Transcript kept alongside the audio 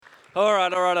All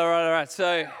right.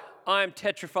 So I'm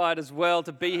tetrified as well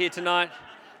to be here tonight.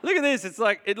 Look at this.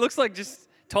 It looks like just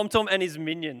Tom Tom and his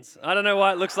minions. I don't know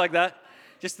why it looks like that.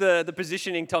 Just the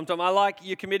positioning, Tom Tom. I like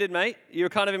you're committed, mate. You're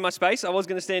kind of in my space. I was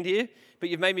going to stand here, but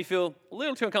you've made me feel a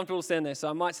little too uncomfortable to stand there, so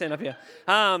I might stand up here.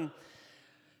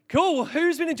 Cool.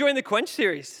 Who's been enjoying the Quench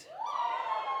series?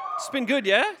 It's been good,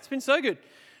 yeah? It's been so good.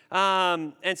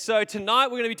 And so tonight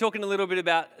we're going to be talking a little bit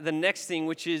about the next thing,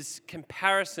 which is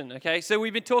comparison, okay? So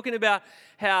we've been talking about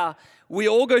how we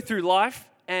all go through life,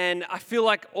 and I feel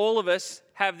like all of us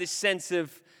have this sense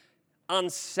of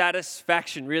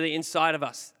unsatisfaction really inside of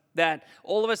us, that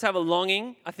all of us have a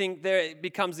longing. I think there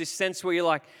becomes this sense where you're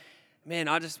like, man,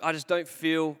 I just don't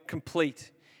feel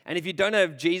complete. And if you don't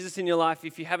have Jesus in your life,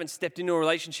 if you haven't stepped into a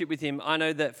relationship with him, I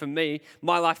know that for me,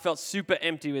 my life felt super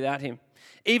empty without him.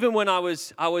 Even when I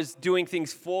was doing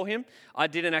things for him, I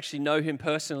didn't actually know him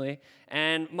personally,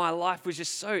 and my life was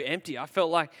just so empty. I felt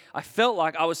like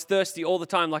I was thirsty all the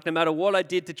time. Like no matter what I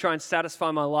did to try and satisfy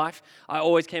my life, I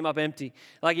always came up empty.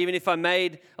 Like even if I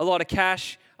made a lot of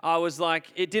cash, I was like,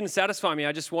 it didn't satisfy me.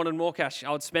 I just wanted more cash.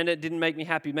 I would spend it. It didn't make me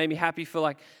happy. It made me happy for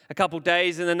like a couple of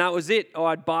days, and then that was it. Or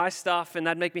I'd buy stuff, and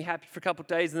that'd make me happy for a couple of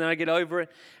days, and then I'd get over it.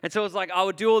 And so it was like I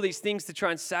would do all these things to try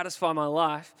and satisfy my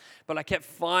life, but I kept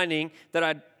finding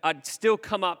that I'd still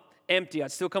come up empty.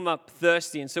 I'd still come up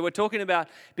thirsty. And so we're talking about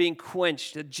being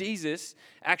quenched. That Jesus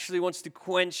actually wants to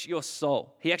quench your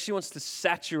soul. He actually wants to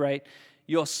saturate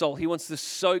your soul. He wants to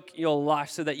soak your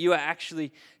life so that you are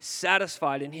actually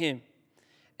satisfied in him.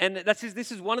 And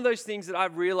this is one of those things that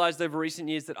I've realized over recent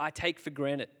years that I take for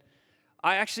granted.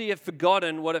 I actually have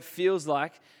forgotten what it feels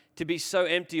like to be so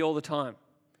empty all the time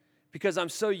because I'm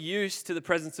so used to the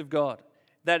presence of God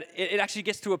that it actually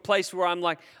gets to a place where I'm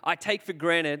like, I take for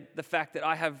granted the fact that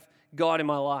I have God in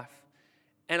my life.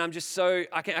 And I'm just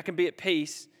I can be at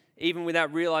peace even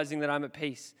without realizing that I'm at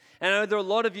peace. And I know there are a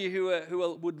lot of you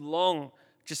who would long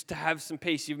just to have some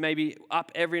peace. You're maybe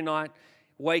up every night,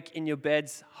 wake in your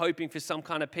beds, hoping for some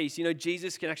kind of peace. You know,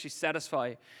 Jesus can actually satisfy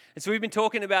you. And so we've been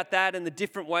talking about that and the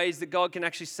different ways that God can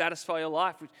actually satisfy your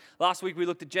life. Last week we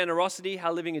looked at generosity,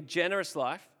 how living a generous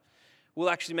life will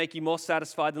actually make you more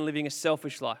satisfied than living a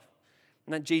selfish life.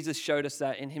 And that Jesus showed us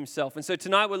that in himself. And so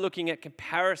tonight we're looking at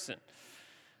comparison.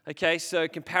 Okay, so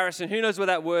comparison, who knows what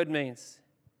that word means?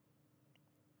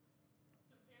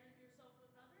 Comparing yourself with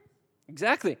others?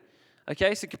 Exactly.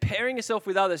 Okay, so comparing yourself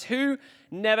with others. Who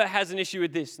never has an issue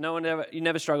with this? You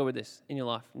never struggle with this in your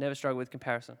life. Never struggle with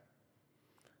comparison.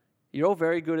 You're all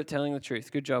very good at telling the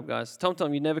truth. Good job, guys.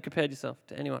 Tom, you never compared yourself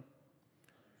to anyone.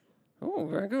 Oh,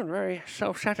 very good. Very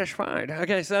self-satisfied.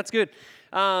 Okay, so that's good.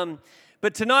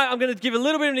 But tonight I'm going to give a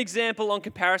little bit of an example on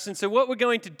comparison. So what we're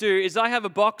going to do is I have a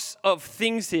box of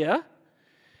things here.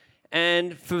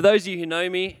 And for those of you who know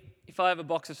me, if I have a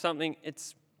box of something,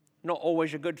 it's not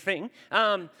always a good thing.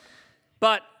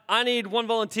 But I need one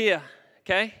volunteer,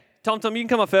 okay? Tom, you can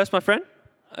come up first, my friend.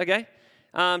 Okay?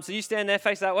 So you stand there,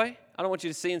 face that way. I don't want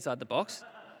you to see inside the box.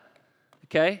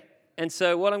 Okay? And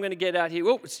so what I'm going to get out here...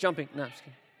 Oh, it's jumping. No, I'm just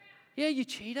kidding. Yeah, you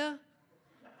cheater.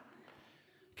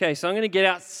 Okay, so I'm going to get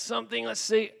out something. Let's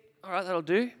see. All right, that'll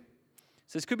do.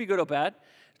 So this could be good or bad.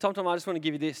 Tom, I just want to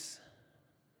give you this.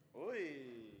 Oi.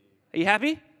 Are you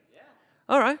happy? Yeah.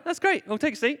 All right, that's great. Well,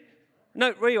 take a seat.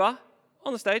 No, where you are,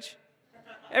 on the stage.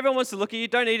 Everyone wants to look at you.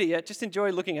 Don't eat it yet. Just enjoy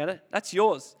looking at it. That's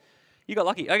yours. You got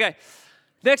lucky. Okay.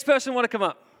 Next person want to come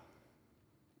up.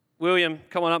 William,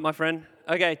 come on up, my friend.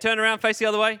 Okay, turn around, face the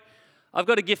other way. I've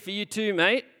got a gift for you too,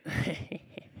 mate.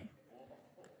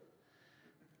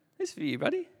 This is for you,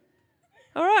 buddy.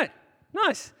 All right.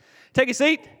 Nice. Take a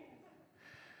seat.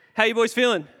 How you boys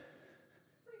feeling?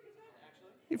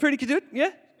 You pretty good? Yeah?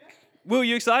 Will,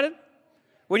 you excited?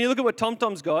 When you look at what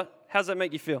Tom's got, how's that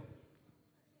make you feel?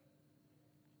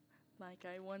 Like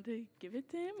I want to give it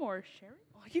to him or share it?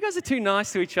 Oh, you guys are too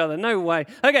nice to each other. No way.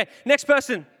 Okay, next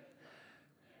person.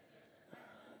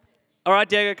 All right,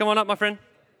 Diego, come on up, my friend.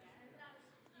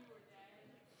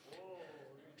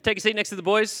 Take a seat next to the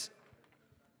boys.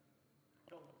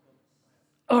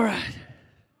 All right.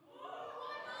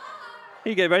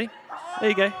 Here you go, buddy. There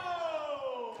you go.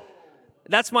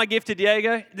 That's my gift to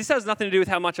Diego. This has nothing to do with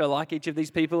how much I like each of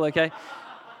these people, okay?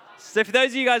 So for those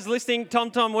of you guys listening,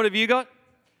 Tom, what have you got?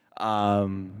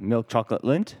 Milk chocolate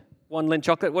Lindt. One Lindt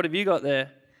chocolate. What have you got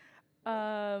there?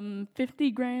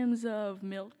 50 grams of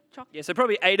milk chocolate. Yeah, so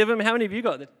probably 8 of them. How many have you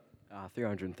got?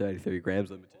 333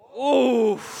 grams limited.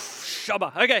 Oh,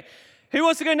 shubba. Okay, who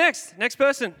wants to go next? Next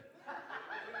person.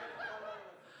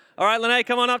 All right, Lene,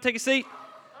 come on up, take a seat.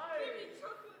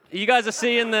 You guys are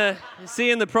seeing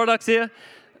the products here.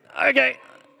 Okay.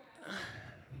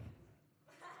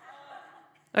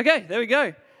 Okay, there we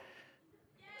go.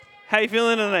 How you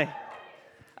feeling today?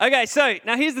 Okay, so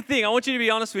now here's the thing. I want you to be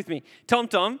honest with me.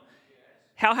 Tom,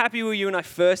 how happy were you when I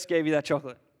first gave you that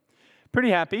chocolate? Pretty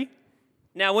happy.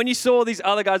 Now, when you saw these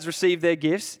other guys receive their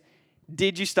gifts,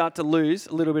 did you start to lose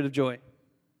a little bit of joy?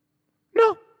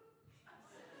 No.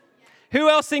 Who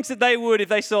else thinks that they would if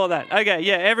they saw that? Okay,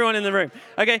 yeah, everyone in the room.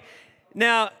 Okay,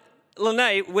 now,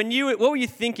 Lene, what were you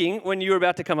thinking when you were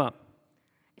about to come up?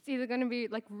 It's either going to be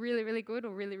like really, really good or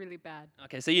really, really bad.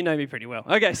 Okay, so you know me pretty well.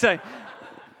 Okay, so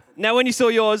now when you saw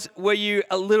yours, were you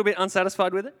a little bit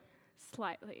unsatisfied with it?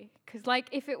 Slightly. Because like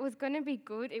if it was going to be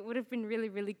good, it would have been really,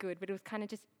 really good, but it was kind of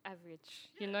just average,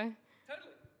 you know?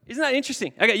 Isn't that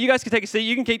interesting? Okay, you guys can take a seat.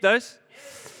 You can keep those.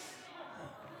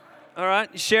 All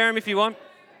right, share them if you want.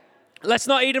 Let's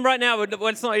not eat them right now.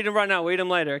 Let's not eat them right now. We'll eat them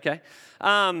later, okay?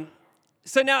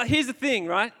 So now here's the thing,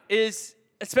 right? Is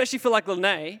especially for like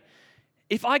Lene,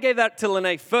 if I gave that to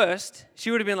Lene first,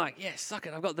 she would have been like, yeah, suck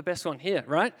it, I've got the best one here,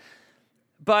 right?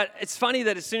 But it's funny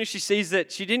that as soon as she sees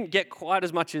that she didn't get quite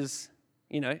as much as,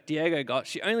 Diego got,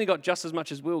 she only got just as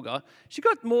much as Will got. She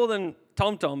got more than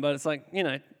Tom, but it's like,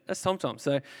 that's Tom.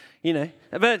 So,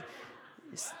 but,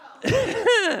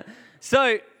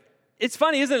 so it's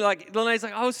funny, isn't it? Like, Lene's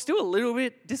like, I was still a little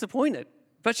bit disappointed.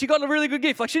 But she got a really good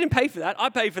gift. Like, she didn't pay for that. I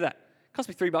paid for that. Cost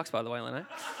me $3, by the way, Lene.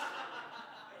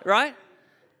 Right?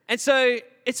 And so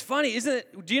it's funny, isn't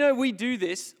it? Do you know we do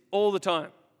this all the time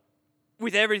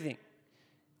with everything?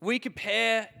 We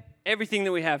compare everything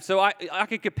that we have. So I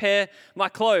can compare my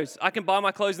clothes. I can buy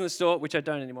my clothes in the store, which I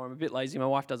don't anymore. I'm a bit lazy. My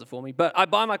wife does it for me. But I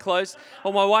buy my clothes,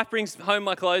 or my wife brings home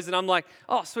my clothes, and I'm like,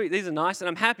 oh, sweet, these are nice, and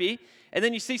I'm happy. And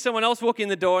then you see someone else walk in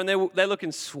the door, and they're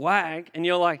looking swag, and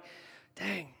you're like,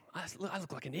 dang, I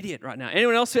look like an idiot right now.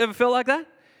 Anyone else ever felt like that?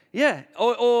 Yeah.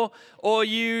 Or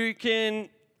you can,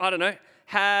 I don't know,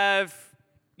 have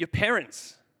your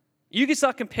parents. You can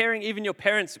start comparing even your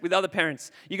parents with other parents.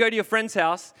 You go to your friend's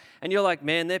house and you're like,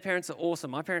 man, their parents are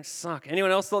awesome. My parents suck.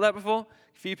 Anyone else thought that before?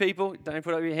 A few people. Don't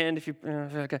put up your hand if you,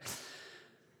 okay.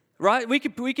 Right? We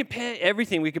compare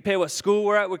everything. We compare what school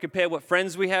we're at. We compare what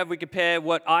friends we have. We compare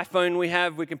what iPhone we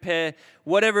have. We compare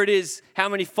whatever it is, how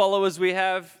many followers we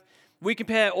have. We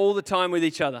compare all the time with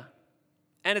each other.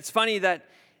 And it's funny that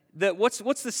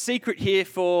what's the secret here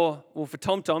for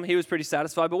Tom? He was pretty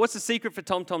satisfied. But what's the secret for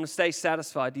Tom to stay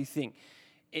satisfied, do you think?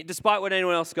 Despite what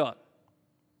anyone else got?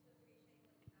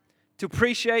 To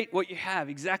appreciate what you have.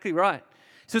 Exactly right.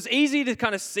 So it's easy to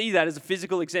kind of see that as a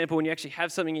physical example when you actually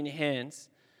have something in your hands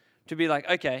to be like,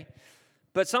 okay.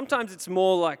 But sometimes it's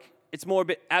more a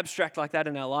bit abstract like that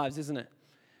in our lives, isn't it?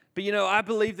 But I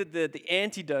believe that the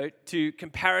antidote to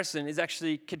comparison is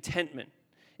actually contentment.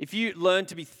 If you learn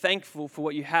to be thankful for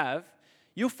what you have,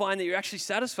 you'll find that you're actually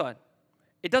satisfied.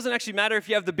 It doesn't actually matter if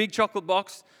you have the big chocolate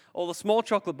box or the small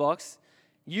chocolate box,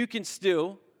 you can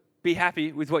still be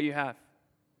happy with what you have.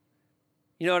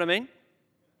 You know what I mean?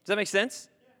 Does that make sense?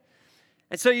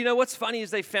 And so, what's funny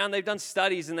is they've done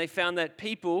studies and they found that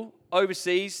people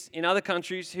overseas in other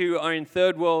countries who are in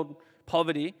third world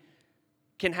poverty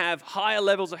can have higher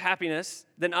levels of happiness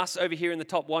than us over here in the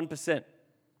top 1%.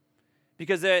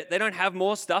 Because they don't have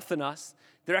more stuff than us.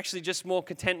 They're actually just more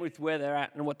content with where they're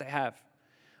at and what they have.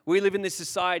 We live in this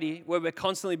society where we're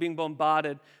constantly being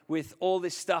bombarded with all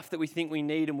this stuff that we think we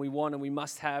need and we want and we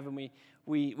must have and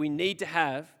we need to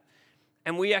have.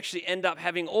 And we actually end up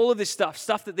having all of this stuff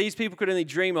that these people could only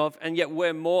dream of, and yet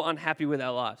we're more unhappy with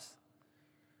our lives.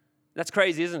 That's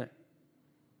crazy, isn't it?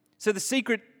 So the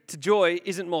secret to joy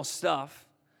isn't more stuff.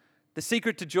 The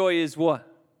secret to joy is what?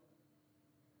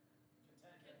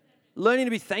 Learning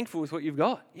to be thankful with what you've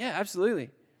got. Yeah, absolutely.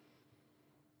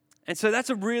 And so that's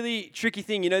a really tricky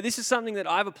thing. This is something that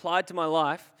I've applied to my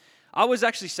life. I was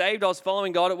actually saved. I was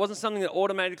following God. It wasn't something that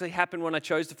automatically happened when I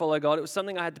chose to follow God. It was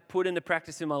something I had to put into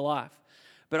practice in my life.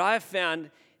 But I have found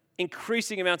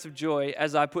increasing amounts of joy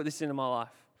as I put this into my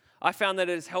life. I found that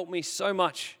it has helped me so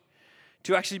much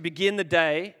to actually begin the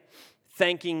day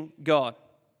thanking God.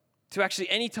 To actually,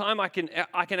 anytime I can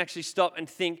actually stop and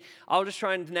think, I'll just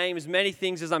try and name as many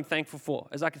things as I'm thankful for,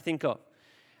 as I can think of.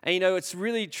 And it's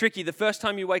really tricky. The first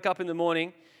time you wake up in the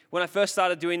morning, when I first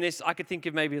started doing this, I could think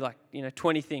of maybe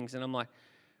 20 things. And I'm like,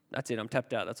 that's it, I'm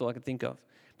tapped out. That's all I can think of.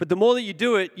 But the more that you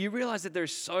do it, you realize that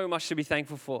there's so much to be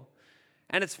thankful for.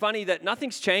 And it's funny that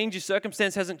nothing's changed. Your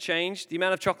circumstance hasn't changed. The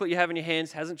amount of chocolate you have in your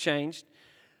hands hasn't changed.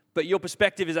 But your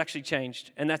perspective has actually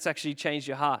changed. And that's actually changed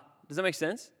your heart. Does that make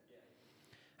sense?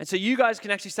 And so you guys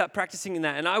can actually start practicing in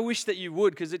that. And I wish that you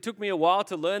would, because it took me a while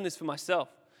to learn this for myself,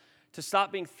 to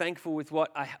start being thankful with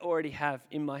what I already have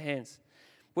in my hands.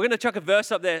 We're going to chuck a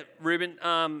verse up there, Ruben.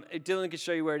 Dylan can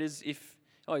show you where it is if...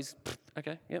 Oh, he's...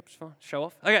 Okay, yep, it's fine. Show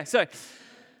off. Okay, so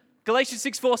Galatians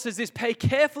 6:4 says this, pay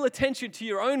careful attention to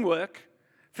your own work,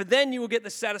 for then you will get the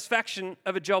satisfaction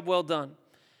of a job well done,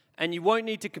 and you won't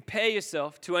need to compare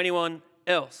yourself to anyone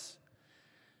else.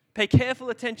 Pay careful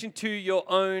attention to your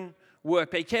own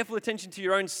work. Pay careful attention to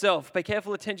your own self. Pay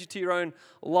careful attention to your own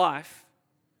life.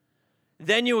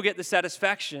 Then you will get the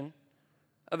satisfaction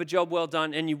of a job well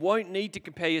done, and you won't need to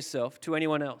compare yourself to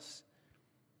anyone else.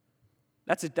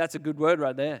 That's a good word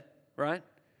right there, right?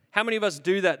 How many of us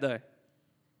do that though?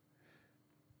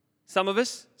 Some of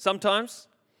us, sometimes.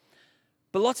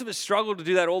 But lots of us struggle to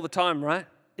do that all the time, right?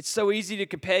 It's so easy to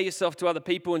compare yourself to other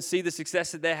people and see the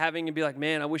success that they're having and be like,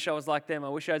 man, I wish I was like them. I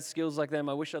wish I had skills like them.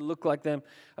 I wish I looked like them.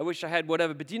 I wish I had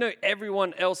whatever. But do you know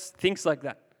everyone else thinks like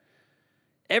that?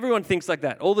 Everyone thinks like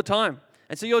that all the time.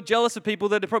 And so you're jealous of people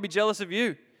that are probably jealous of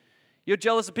you. You're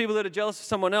jealous of people that are jealous of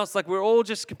someone else. Like we're all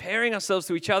just comparing ourselves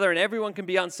to each other and everyone can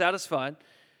be unsatisfied.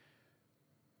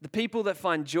 The people that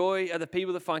find joy are the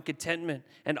people that find contentment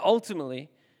and ultimately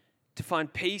to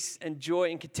find peace and joy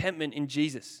and contentment in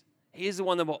Jesus. He is the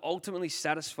one that will ultimately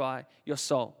satisfy your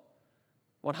soul.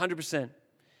 100%.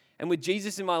 And with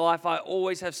Jesus in my life, I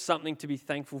always have something to be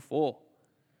thankful for.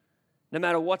 No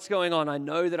matter what's going on, I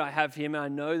know that I have him and I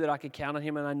know that I can count on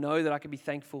him and I know that I can be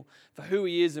thankful for who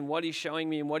he is and what he's showing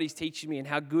me and what he's teaching me and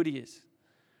how good he is.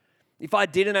 If I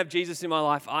didn't have Jesus in my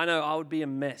life, I know I would be a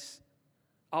mess.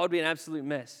 I would be an absolute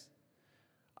mess.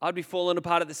 I'd be falling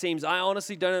apart at the seams. I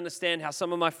honestly don't understand how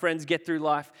some of my friends get through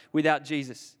life without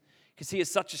Jesus because he is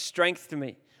such a strength to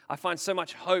me. I find so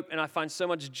much hope and I find so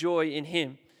much joy in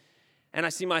him. And I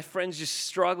see my friends just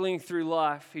struggling through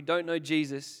life who don't know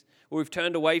Jesus or who've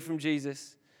turned away from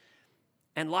Jesus.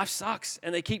 And life sucks.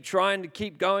 And they keep trying to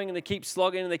keep going and they keep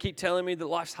slogging and they keep telling me that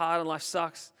life's hard and life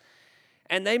sucks.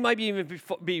 And they might even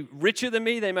be richer than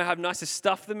me. They may have nicer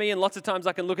stuff than me. And lots of times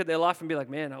I can look at their life and be like,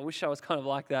 man, I wish I was kind of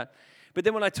like that. But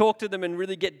then when I talk to them and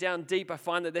really get down deep, I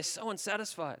find that they're so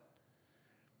unsatisfied.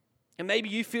 And maybe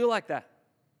you feel like that.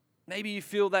 Maybe you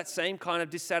feel that same kind of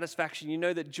dissatisfaction. You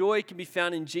know that joy can be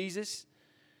found in Jesus.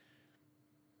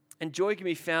 And joy can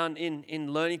be found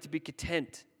in learning to be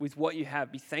content with what you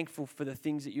have. Be thankful for the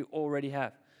things that you already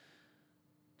have.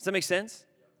 Does that make sense?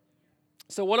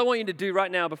 So what I want you to do right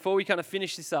now, before we kind of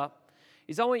finish this up,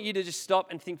 is I want you to just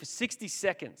stop and think for 60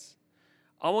 seconds.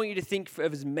 I want you to think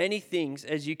of as many things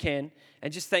as you can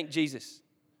and just thank Jesus.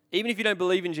 Even if you don't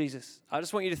believe in Jesus, I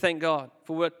just want you to thank God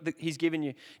for what he's given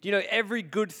you. Do you know every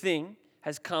good thing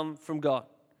has come from God?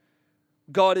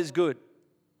 God is good.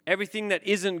 Everything that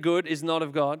isn't good is not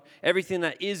of God. Everything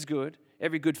that is good,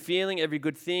 every good feeling, every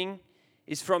good thing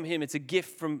is from him. It's a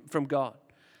gift from God.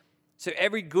 So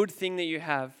every good thing that you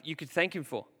have, you could thank him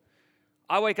for.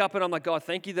 I wake up and I'm like, God,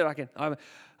 thank you that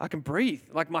I can breathe.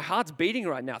 Like my heart's beating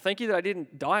right now. Thank you that I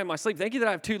didn't die in my sleep. Thank you that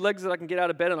I have 2 legs that I can get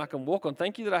out of bed and I can walk on.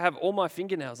 Thank you that I have all my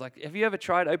fingernails. Like, have you ever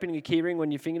tried opening a key ring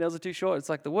when your fingernails are too short? It's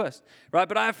like the worst, right?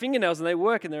 But I have fingernails and they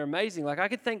work and they're amazing. Like I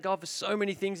could thank God for so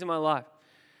many things in my life.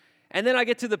 And then I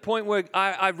get to the point where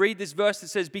I read this verse that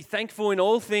says, be thankful in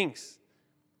all things,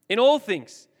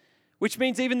 which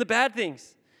means even the bad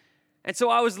things. And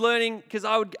so I was learning, because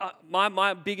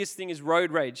my biggest thing is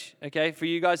road rage, okay? For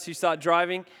you guys who start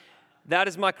driving, that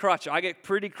is my crutch. I get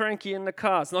pretty cranky in the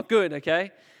car. It's not good,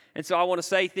 okay? And so I want to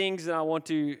say things and I want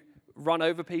to run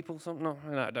over people. No,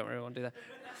 I don't really want to do that.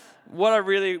 What I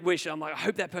really wish, I'm like, I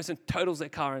hope that person totals their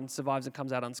car and survives and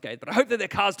comes out unscathed. But I hope that their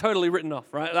car's totally written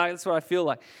off, right? Like, that's what I feel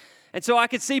like. And so I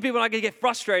could see people and I could get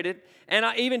frustrated. And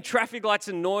even traffic lights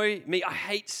annoy me. I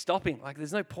hate stopping. Like,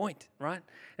 there's no point, right?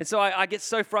 And so I get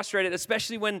so frustrated,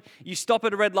 especially when you stop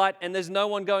at a red light and there's no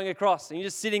one going across. And you're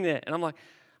just sitting there. And I'm like,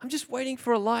 I'm just waiting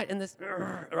for a light. And there's,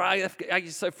 right? I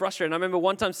get so frustrated. And I remember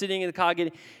one time sitting in the car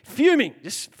getting fuming,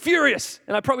 just furious.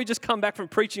 And I probably just come back from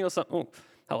preaching or something. Oh,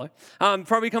 hello.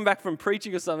 Probably come back from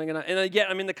preaching or something. And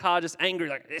I'm in the car just angry,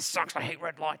 like, this sucks. I hate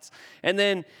red lights. And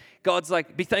then God's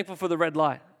like, be thankful for the red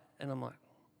light. And I'm like,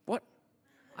 what?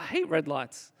 I hate red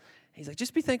lights. He's like,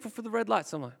 just be thankful for the red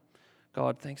lights. I'm like,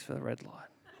 God, thanks for the red light.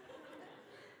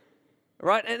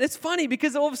 Right? And it's funny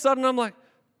because all of a sudden I'm like,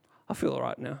 I feel all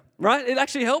right now. Right? It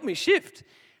actually helped me shift.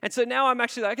 And so now I'm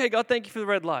actually like, okay, God, thank you for the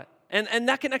red light. And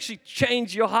that can actually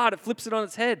change your heart. It flips it on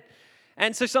its head.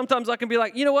 And so sometimes I can be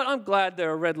like, you know what? I'm glad there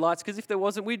are red lights because if there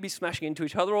wasn't, we'd be smashing into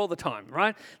each other all the time,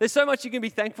 right? There's so much you can be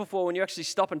thankful for when you actually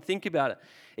stop and think about it.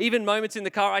 Even moments in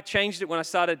the car, I changed it when I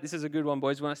started. This is a good one,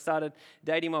 boys. When I started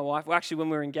dating my wife, well, actually when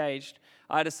we were engaged,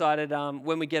 I decided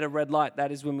when we get a red light,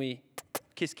 that is when we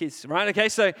kiss, right? Okay,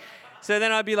 so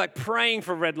then I'd be like praying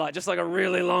for a red light, just like a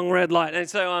really long red light. And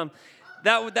so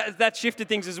that shifted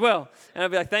things as well. And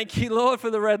I'd be like, thank you, Lord, for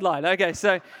the red light. Okay,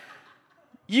 so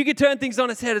You could turn things on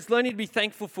its head. It's learning to be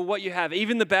thankful for what you have,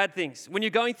 even the bad things. When you're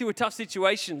going through a tough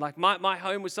situation, like my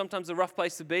home was sometimes a rough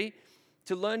place to be,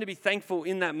 to learn to be thankful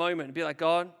in that moment and be like,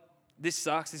 God, this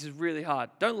sucks. This is really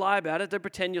hard. Don't lie about it. Don't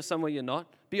pretend you're somewhere you're not.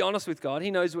 Be honest with God.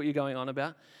 He knows what you're going on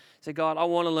about. Say, God, I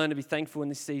want to learn to be thankful in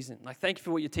this season. Like, thank you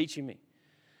for what you're teaching me.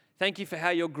 Thank you for how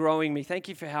you're growing me. Thank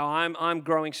you for how I'm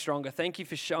growing stronger. Thank you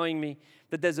for showing me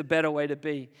that there's a better way to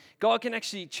be. God can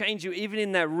actually change you even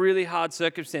in that really hard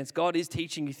circumstance. God is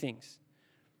teaching you things,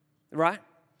 right?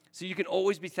 So you can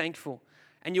always be thankful.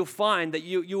 And you'll find that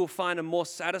you will find a more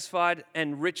satisfied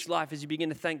and rich life as you begin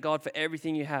to thank God for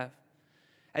everything you have.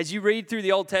 As you read through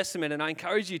the Old Testament, and I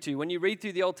encourage you to, when you read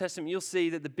through the Old Testament, you'll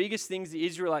see that the biggest things the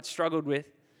Israelites struggled with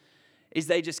is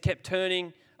they just kept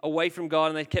turning away from God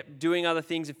and they kept doing other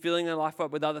things and filling their life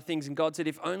up with other things. And God said,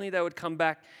 if only they would come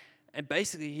back. And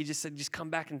basically, he just said, just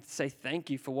come back and say thank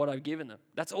you for what I've given them.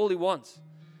 That's all he wants.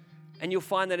 And you'll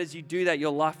find that as you do that,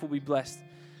 your life will be blessed.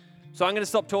 So I'm going to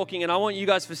stop talking, and I want you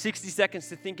guys for 60 seconds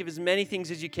to think of as many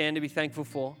things as you can to be thankful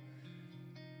for.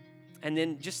 And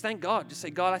then just thank God. Just say,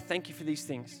 God, I thank you for these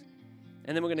things.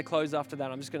 And then we're going to close after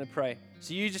that. I'm just going to pray.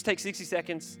 So you just take 60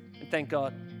 seconds and thank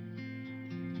God.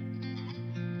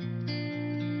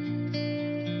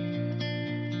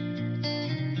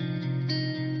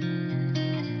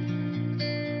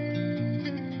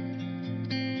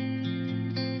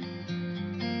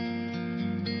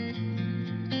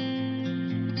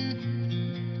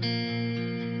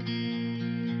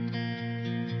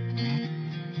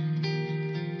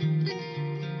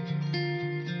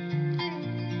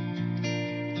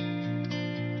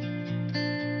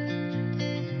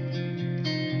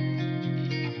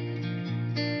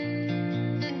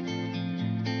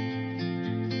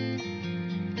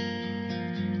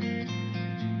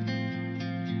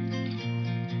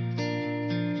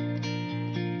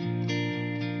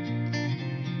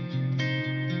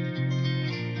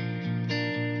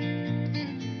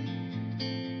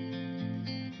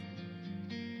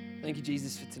 Thank you,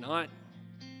 Jesus, for tonight.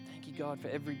 Thank you, God, for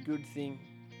every good thing.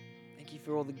 Thank you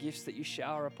for all the gifts that you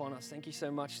shower upon us. Thank you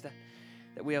so much that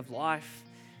we have life,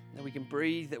 that we can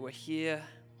breathe, that we're here,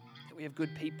 that we have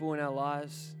good people in our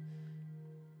lives.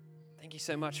 Thank you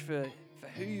so much for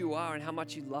who you are and how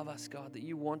much you love us, God, that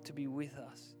you want to be with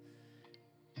us.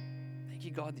 Thank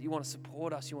you, God, that you want to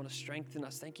support us, you want to strengthen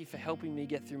us. Thank you for helping me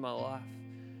get through my life.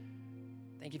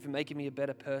 Thank you for making me a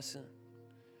better person.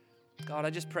 God,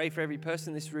 I just pray for every person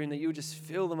in this room that you would just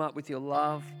fill them up with your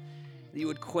love, that you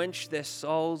would quench their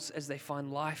souls as they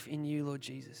find life in you, Lord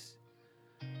Jesus.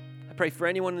 I pray for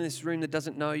anyone in this room that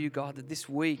doesn't know you, God, that this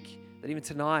week, that even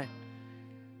tonight,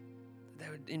 that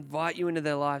they would invite you into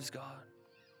their lives, God.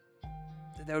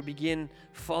 That they would begin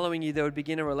following you, they would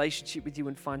begin a relationship with you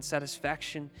and find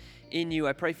satisfaction in you.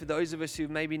 I pray for those of us who've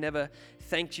maybe never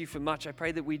thanked you for much. I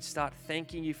pray that we'd start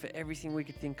thanking you for everything we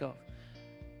could think of.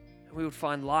 And we would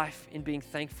find life in being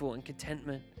thankful and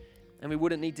contentment. And we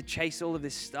wouldn't need to chase all of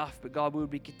this stuff, but God, we would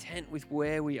be content with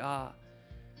where we are.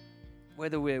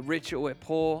 Whether we're rich or we're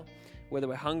poor, whether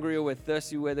we're hungry or we're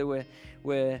thirsty, whether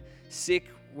we're sick,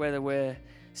 whether we're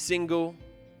single,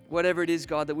 whatever it is,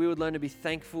 God, that we would learn to be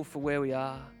thankful for where we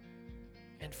are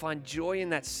and find joy in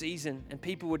that season. And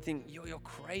people would think, you're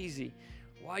crazy.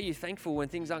 Why are you thankful when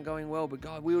things aren't going well? But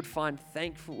God, we would find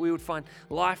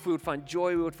life, we would find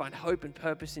joy, we would find hope and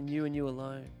purpose in you and you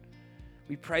alone.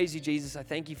 We praise you, Jesus. I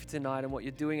thank you for tonight and what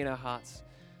you're doing in our hearts.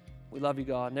 We love you,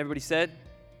 God. And everybody said,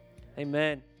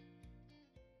 amen.